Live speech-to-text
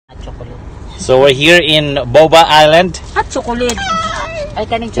So we're here in Boba Island. Hot chocolate. Ay,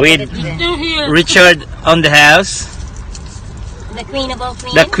 kaning with chocolate. Richard on the house. The queen of all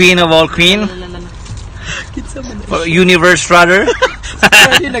queens. The queen of all queen. Universe rather.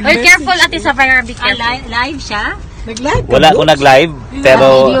 Very careful ate sa fire. Be careful. Live siya? Nag-live? Wala ako nag-live.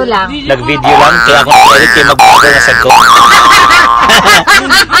 Pero Nag-video lang. nag-video lang. Kaya ako nag-edit kayo mag-vlogger na sa ko.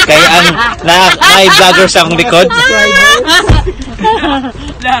 Kaya ang na-vlogger sa akong likod.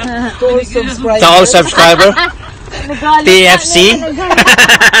 To all subscriber. TFC.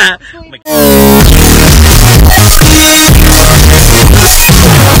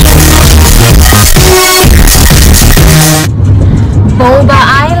 Boba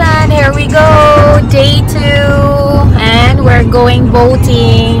Island, here we go. Day 2 and we're going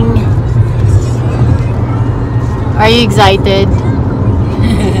boating. Are you excited?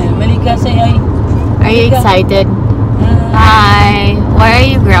 Are you excited? Hi. Why are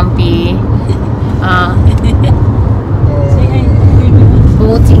you grumpy?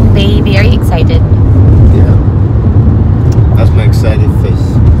 Boating baby, are you excited? Yeah. That's my excited face.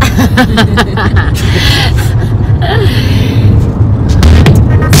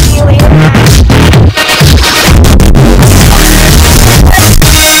 See you later.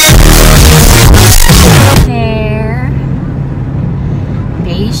 There.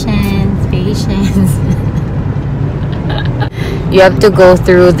 Patience. You have to go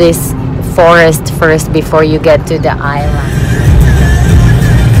through this forest first before you get to the island.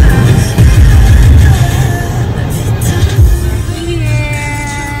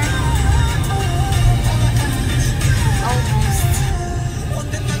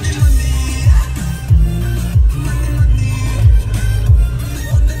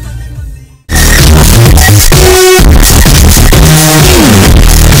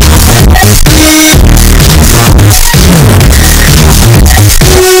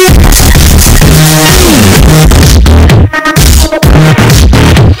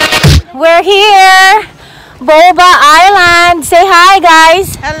 We're here, Boba Island. Say hi,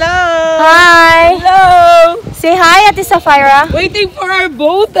 guys. Hello! Hi. Hello! Say hi, Ate Safira. Waiting for our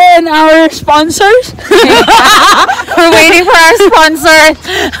boat and our sponsors. We're waiting for our sponsor.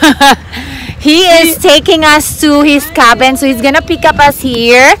 He is taking us to his cabin, so he's gonna pick up us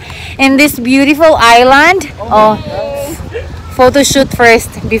here in this beautiful island. Oh, photo shoot first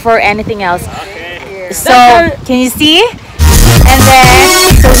before anything else. So, can you see? And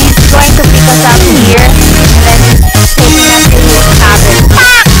then, so he's going to pick us up here, and then he's taking us to his cabin.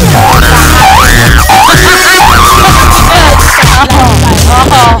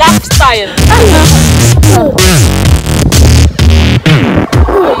 Lifestyle.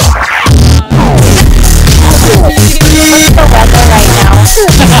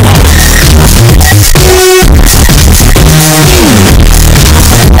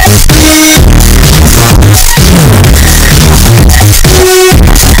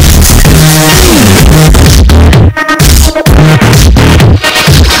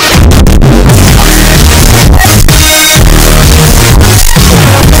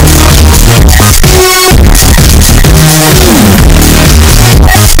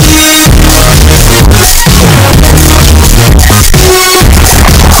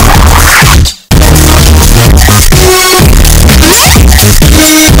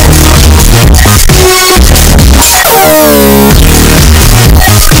 What's the weather right now?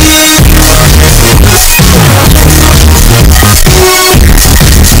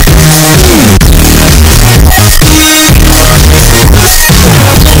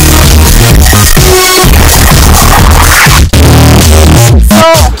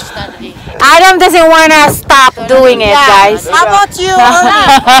 Adam doesn't want to stop doing it, guys. How about you?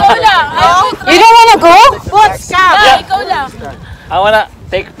 You don't want to go? What's up? I wanna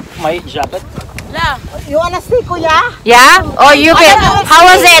take my jacket. You wanna stay, kuya? Yeah? Oh, you can. How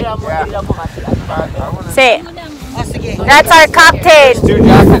was it? Say, that's our cocktail. Two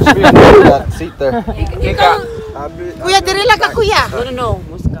jackets. That seat there. Kuya, diri lang ka, kuya. No.